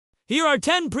Here are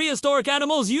 10 prehistoric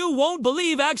animals you won't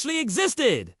believe actually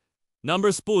existed. Number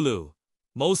Spulu,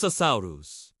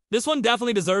 Mosasaurus. This one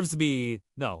definitely deserves to be,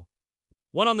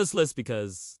 one on this list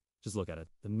because, just look at it.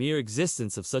 The mere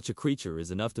existence of such a creature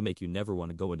is enough to make you never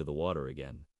want to go into the water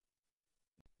again.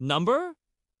 Number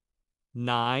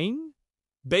 9,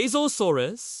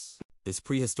 Basosaurus. This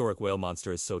prehistoric whale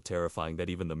monster is so terrifying that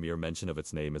even the mere mention of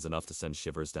its name is enough to send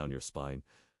shivers down your spine.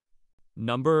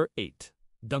 Number 8,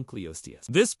 Dunkleosteus.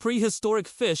 This prehistoric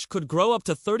fish could grow up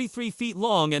to 33 feet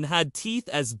long and had teeth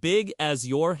as big as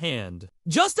your hand.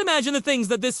 Just imagine the things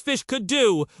that this fish could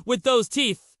do with those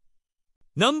teeth.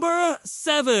 Number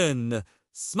 7,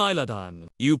 Smilodon.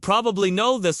 You probably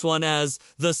know this one as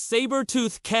the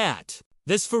saber-toothed cat.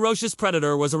 This ferocious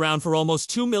predator was around for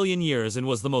almost 2 million years and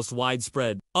was the most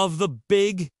widespread of the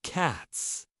big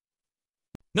cats.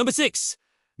 Number 6,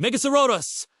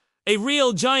 Megasaurus, a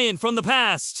real giant from the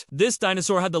past. This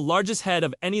dinosaur had the largest head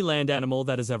of any land animal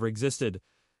that has ever existed.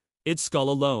 Its skull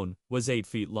alone was 8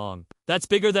 feet long. That's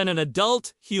bigger than an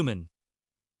adult human.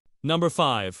 Number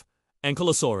 5,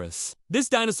 Ankylosaurus. This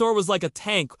dinosaur was like a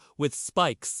tank with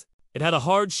spikes. It had a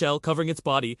hard shell covering its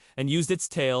body and used its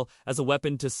tail as a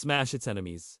weapon to smash its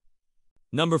enemies.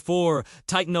 Number 4,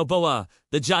 Titanoboa,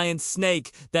 the giant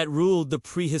snake that ruled the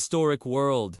prehistoric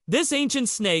world. This ancient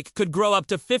snake could grow up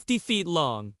to 50 feet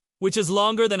long, which is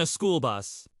longer than a school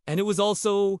bus, and it was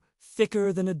also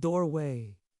thicker than a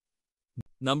doorway.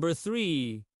 Number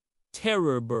 3,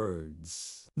 terror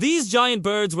birds. These giant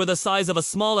birds were the size of a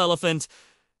small elephant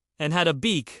and had a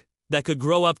beak that could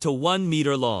grow up to 1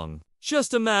 meter long.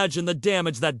 Just imagine the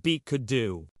damage that beak could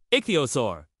do.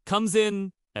 Ichthyosaur comes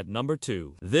in at number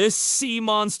 2. This sea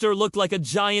monster looked like a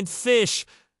giant fish,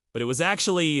 but it was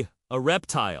actually a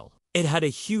reptile. It had a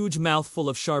huge mouthful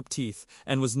of sharp teeth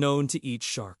and was known to eat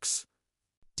sharks.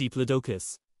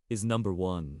 Diplodocus is number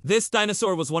 1. This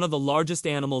dinosaur was one of the largest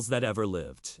animals that ever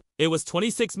lived. It was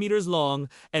 26 meters long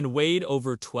and weighed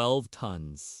over 12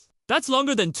 tons. That's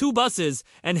longer than 2 buses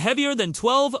and heavier than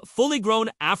 12 fully grown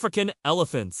African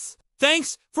elephants.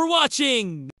 Thanks for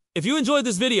watching! If you enjoyed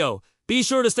this video, be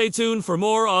sure to stay tuned for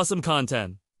more awesome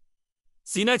content.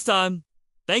 See you next time.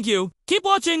 Thank you. Keep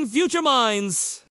watching Future Minds!